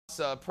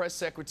Press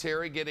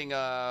secretary getting,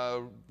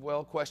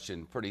 well,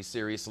 questioned pretty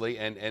seriously,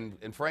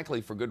 and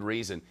frankly, for good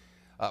reason.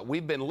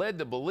 We've been led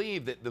to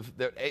believe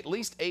that at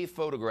least a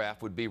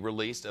photograph would be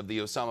released of the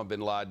Osama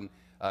bin Laden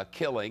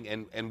killing,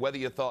 and whether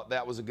you thought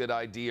that was a good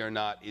idea or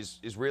not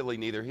is really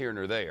neither here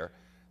nor there.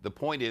 The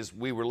point is,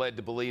 we were led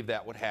to believe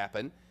that would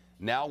happen.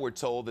 Now we're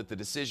told that the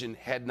decision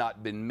had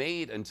not been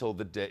made until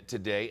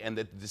today, and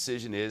that the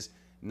decision is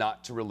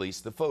not to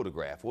release the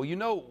photograph. Well, you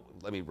know,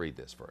 let me read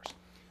this first.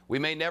 We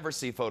may never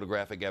see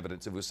photographic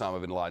evidence of Osama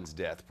bin Laden's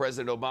death.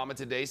 President Obama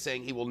today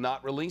saying he will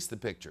not release the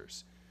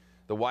pictures.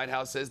 The White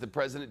House says the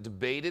president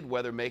debated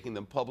whether making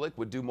them public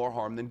would do more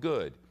harm than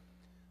good.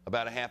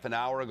 About a half an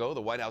hour ago,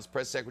 the White House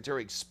press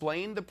secretary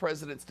explained the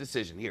president's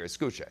decision. Here,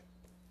 escuche.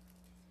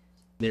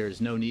 There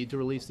is no need to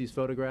release these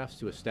photographs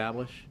to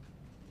establish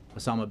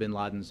Osama bin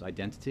Laden's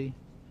identity,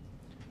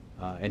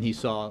 and he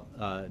saw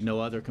no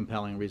other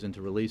compelling reason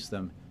to release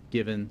them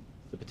given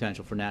the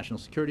potential for national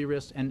security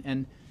risks,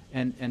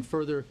 and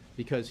further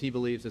because he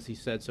believes, as he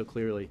said so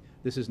clearly,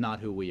 this is not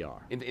who we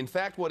are. In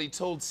fact, what he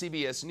told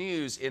CBS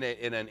News in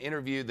an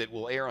interview that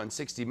will air on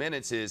 60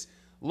 Minutes is,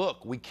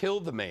 look, we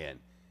killed the man.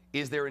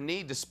 Is there a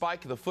need to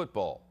spike the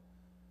football?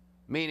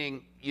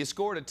 Meaning, you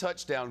scored a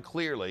touchdown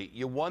clearly,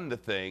 you won the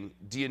thing,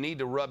 do you need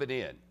to rub it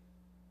in?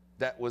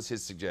 That was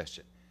his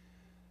suggestion.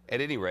 At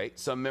any rate,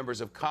 some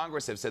members of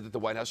Congress have said that the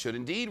White House should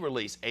indeed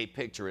release a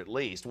picture at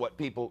least,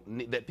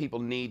 that people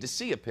need to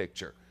see a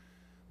picture.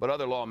 But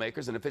other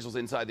lawmakers and officials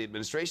inside the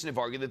administration have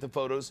argued that the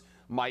photos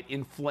might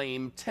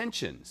inflame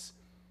tensions.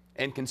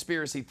 And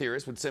conspiracy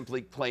theorists would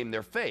simply claim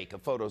they're fake. A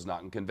photo's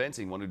not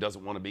convincing. One who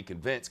doesn't want to be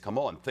convinced, come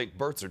on, think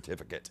birth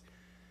certificate.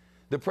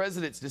 The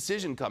president's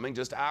decision coming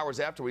just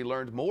hours after we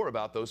learned more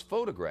about those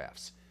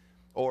photographs.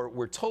 Or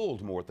we're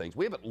told more things.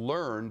 We haven't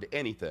learned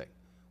anything.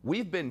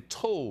 We've been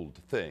told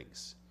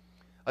things.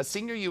 A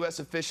senior U.S.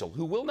 official,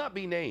 who will not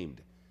be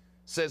named,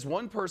 says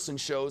one person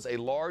shows a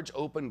large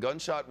open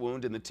gunshot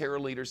wound in the terror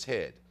leader's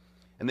head,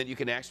 and that you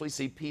can actually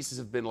see pieces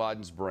of bin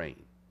Laden's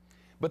brain.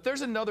 But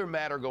there's another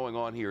matter going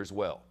on here as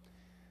well.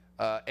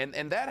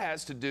 And that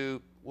has to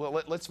do,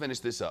 well, let's finish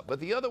this up. But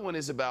the other one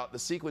is about the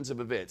sequence of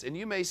events. And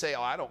you may say,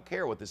 oh, I don't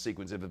care what the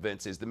sequence of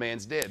events is. The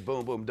man's dead.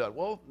 Boom, boom, done.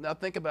 Well, now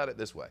think about it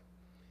this way.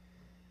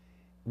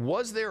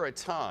 Was there a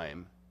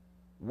time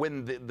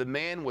when the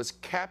man was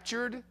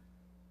captured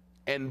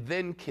and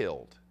then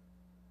killed?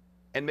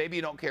 And maybe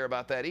you don't care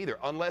about that either,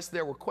 unless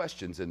there were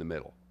questions in the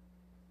middle.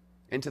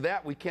 And to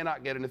that, we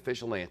cannot get an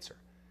official answer.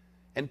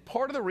 And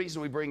part of the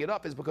reason we bring it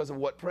up is because of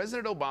what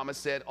President Obama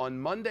said on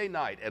Monday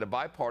night at a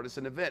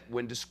bipartisan event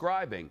when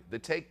describing the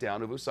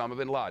takedown of Osama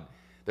bin Laden.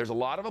 There's a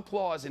lot of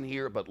applause in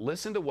here, but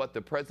listen to what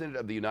the President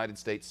of the United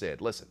States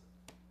said. Listen.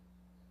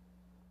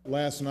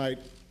 Last night,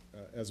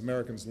 as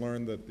Americans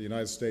learned that the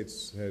United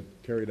States had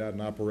carried out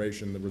an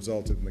operation that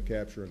resulted in the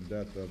capture and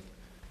death of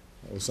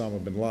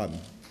Osama bin Laden,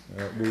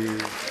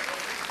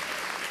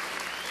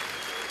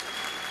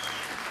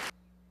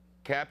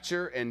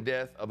 Capture and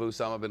death of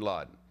Osama bin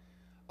Laden.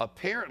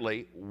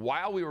 Apparently,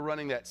 while we were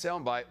running that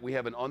soundbite, we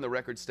have an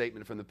on-the-record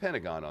statement from the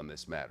Pentagon on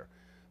this matter.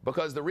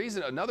 Because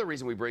another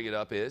reason we bring it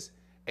up is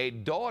a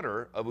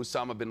daughter of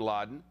Osama bin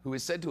Laden, who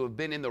is said to have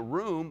been in the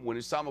room when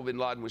Osama bin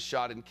Laden was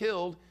shot and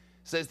killed,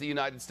 says the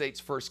United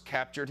States first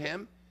captured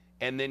him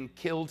and then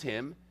killed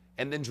him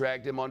and then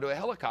dragged him onto a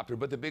helicopter.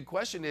 But the big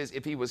question is,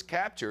 if he was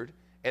captured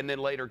and then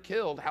later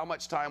killed, how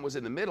much time was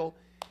in the middle?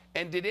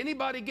 And did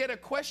anybody get a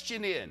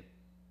question in?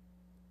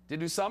 Did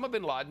Osama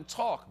bin Laden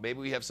talk? Maybe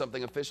we have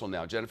something official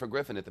now. Jennifer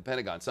Griffin at the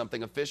Pentagon.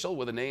 Something official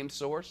with a named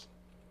source?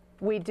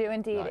 We do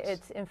indeed. Nice.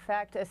 It's, in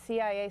fact, a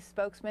CIA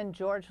spokesman,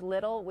 George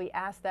Little. We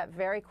asked that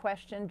very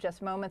question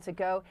just moments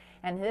ago,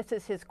 and this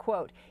is his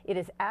quote. "It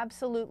is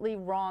absolutely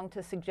wrong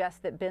to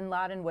suggest that bin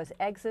Laden was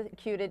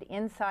executed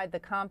inside the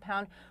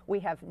compound.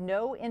 We have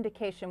no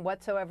indication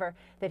whatsoever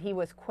that he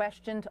was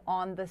questioned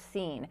on the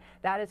scene."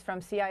 That is from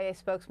CIA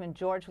spokesman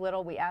George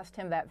Little. We asked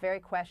him that very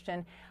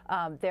question.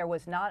 There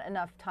was not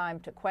enough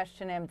time to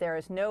question him. There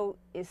is no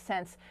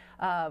sense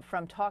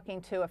from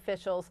talking to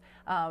officials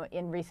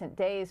in recent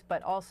days,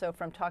 but also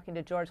from talking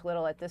to George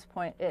Little at this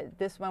point, at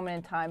this moment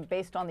in time,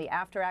 based on the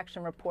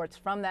after-action reports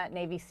from that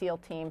Navy SEAL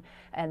team,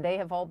 and they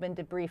have all been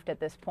debriefed at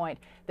this point.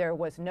 There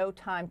was no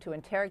time to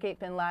interrogate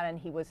bin Laden.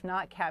 He was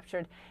not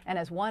captured. And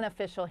as one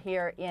official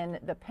here in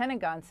the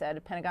Pentagon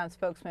said, Pentagon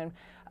spokesman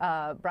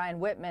Brian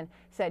Whitman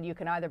said, you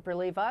can either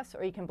believe us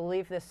or you can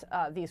believe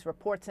these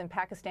reports in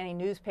Pakistani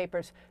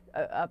newspapers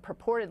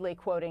purportedly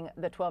quoting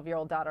the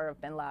 12-year-old daughter of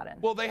bin Laden.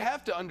 Well, they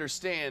have to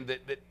understand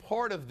that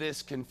part of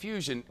this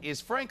confusion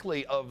is,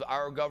 frankly, of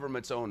our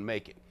government's own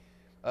making.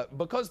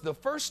 Because the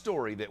first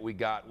story that we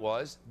got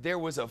was there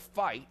was a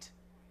fight,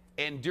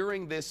 and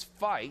during this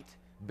fight,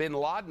 bin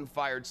Laden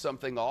fired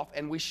something off,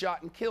 and we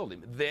shot and killed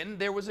him. Then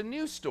there was a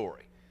news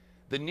story.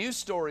 The news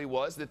story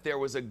was that there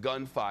was a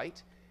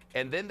gunfight,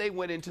 and then they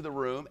went into the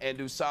room, and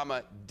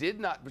Osama did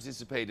not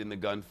participate in the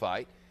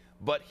gunfight,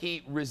 but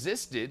he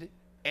resisted,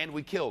 and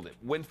we killed him.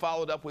 When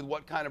followed up with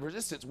what kind of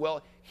resistance?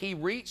 Well, he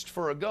reached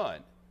for a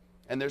gun.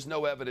 and there's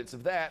no evidence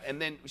of that,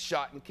 and then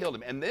shot and killed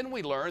him. And then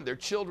we learned there are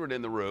children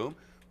in the room.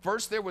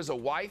 First, there was a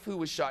wife who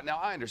was shot. Now,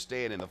 I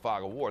understand in the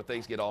fog of war,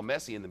 things get all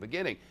messy in the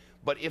beginning.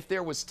 But if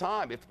there was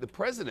time, if the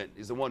president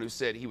is the one who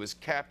said he was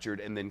captured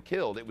and then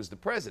killed, it was the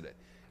president.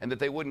 And that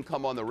they wouldn't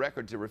come on the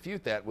record to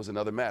refute that was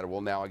another matter.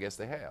 Well, now I guess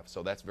they have.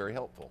 So that's very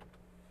helpful.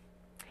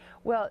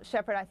 Well,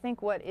 Shepard, I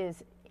think what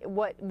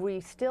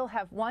we still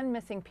have one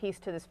missing piece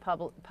to this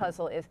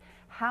puzzle is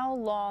how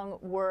long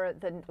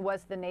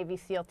was the Navy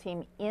SEAL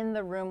team in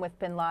the room with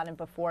bin Laden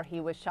before he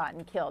was shot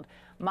and killed?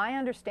 My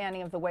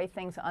understanding of the way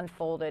things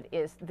unfolded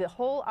is the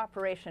whole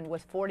operation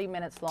was 40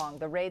 minutes long.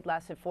 The raid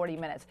lasted 40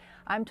 minutes.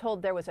 I'm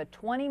told there was a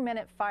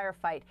 20-minute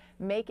firefight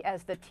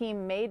as the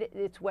team made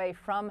its way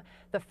from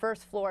the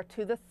first floor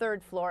to the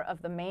third floor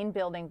of the main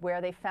building,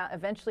 where they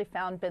eventually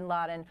found bin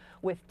Laden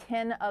with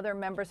 10 other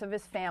members of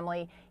his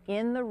family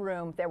in the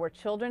room. There were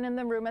children in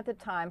the room at the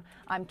time.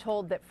 I'm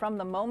told that from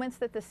the moments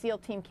that the SEAL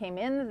team came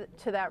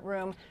into that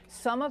room,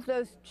 some of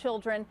those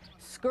children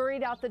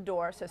scurried out the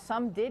door. So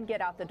some did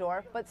get out the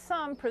door, but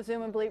some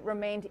presumably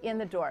remained in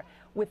the door.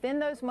 Within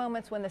those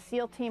moments when the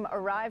SEAL team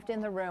arrived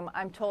in the room,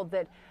 I'm told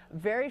that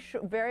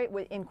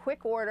in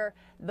quick order,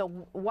 the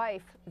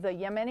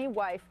Yemeni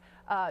wife,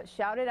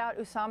 shouted out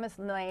Usama's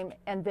name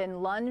and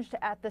then lunged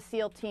at the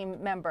SEAL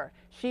team member.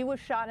 She was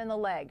shot in the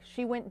leg.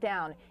 She went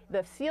down.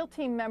 The SEAL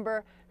team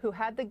member who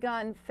had the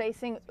gun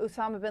facing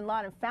Osama bin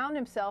Laden found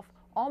himself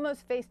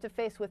almost face to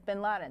face with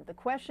bin Laden. The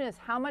question is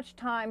how much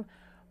time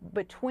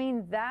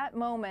between that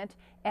moment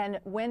and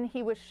when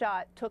he was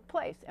shot took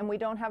place, and we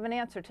don't have an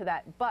answer to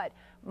that. But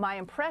my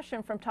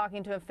impression from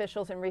talking to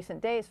officials in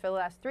recent days, for the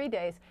last 3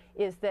 days,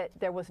 is that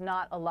there was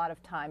not a lot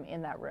of time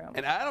in that room.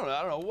 And I don't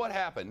know what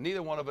happened.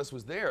 Neither one of us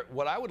was there.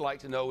 What I would like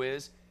to know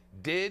is,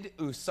 did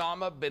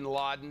Osama bin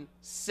Laden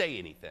say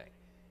anything?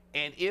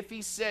 And if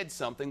he said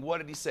something, what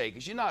did he say?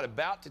 Because you're not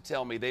about to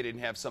tell me they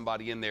didn't have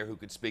somebody in there who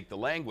could speak the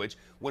language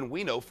when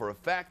we know for a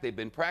fact they've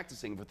been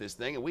practicing for this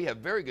thing, and we have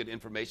very good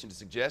information to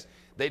suggest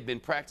they've been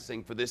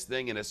practicing for this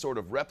thing in a sort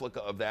of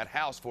replica of that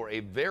house for a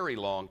very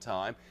long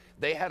time.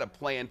 They had a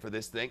plan for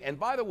this thing. And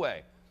by the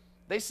way,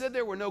 they said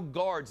there were no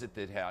guards at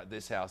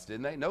this house,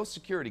 didn't they? No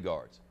security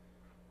guards.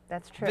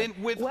 That's true. Then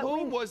with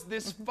whom was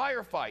this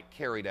firefight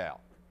carried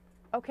out?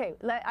 Okay,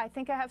 I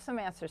think I have some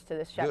answers to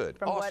this, Shep. Good.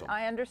 From Awesome. what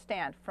I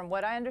understand,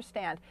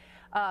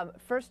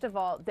 first of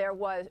all, there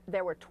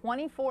were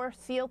 24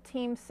 SEAL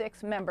Team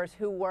 6 members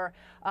who were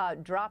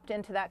dropped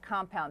into that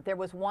compound. There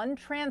was one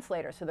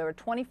translator, so there were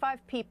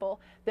 25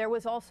 people. There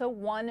was also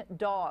one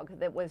dog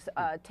that was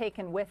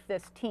taken with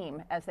this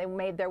team as they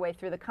made their way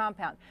through the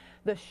compound.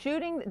 The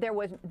shooting,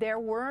 there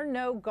were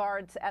no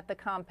guards at the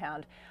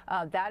compound.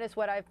 That is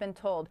what I've been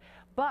told.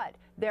 But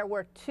there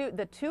were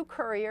the two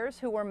couriers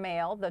who were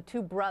male, the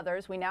two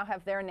brothers. We now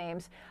have their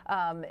names. What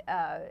are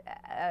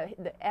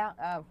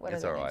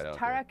their names?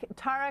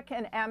 Tariq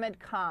and Ahmed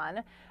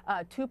Khan,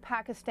 two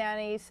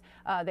Pakistanis.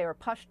 They were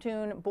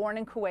Pashtun, born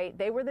in Kuwait.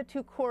 They were the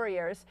two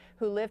couriers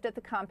who lived at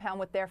the compound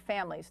with their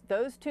families.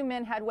 Those two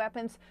men had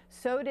weapons.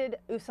 So did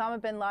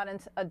Osama bin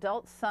Laden's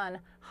adult son,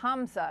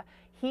 Hamza.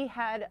 He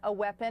had a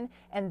weapon,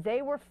 and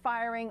they were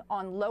firing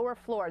on lower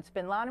floors.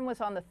 Bin Laden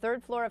was on the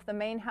third floor of the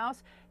main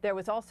house. There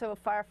was also a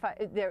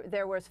firefight.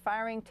 There was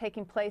firing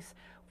taking place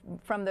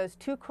from those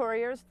two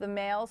couriers, the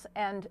males,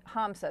 and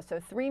Hamza. So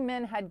 3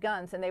 men had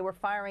guns, and they were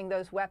firing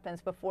those weapons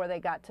before they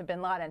got to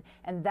bin Laden.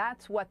 And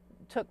that's what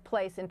took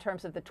place in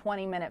terms of the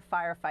 20-minute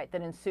firefight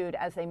that ensued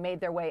as they made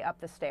their way up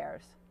the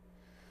stairs.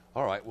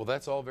 All right. Well,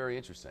 that's all very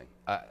interesting.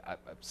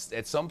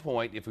 At some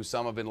point, if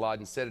Osama bin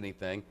Laden said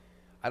anything,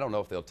 I don't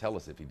know if they'll tell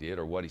us if he did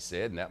or what he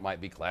said, and that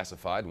might be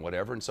classified and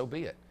whatever, and so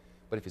be it.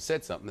 But if he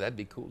said something, that'd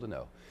be cool to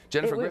know.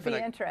 Jennifer Griffin, it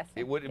would be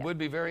interesting. It would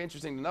be very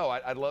interesting to know.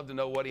 I'd love to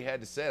know what he had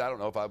to say. I don't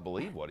know if I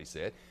believe what he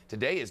said.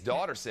 Today, his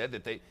daughter said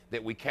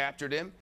that we captured him,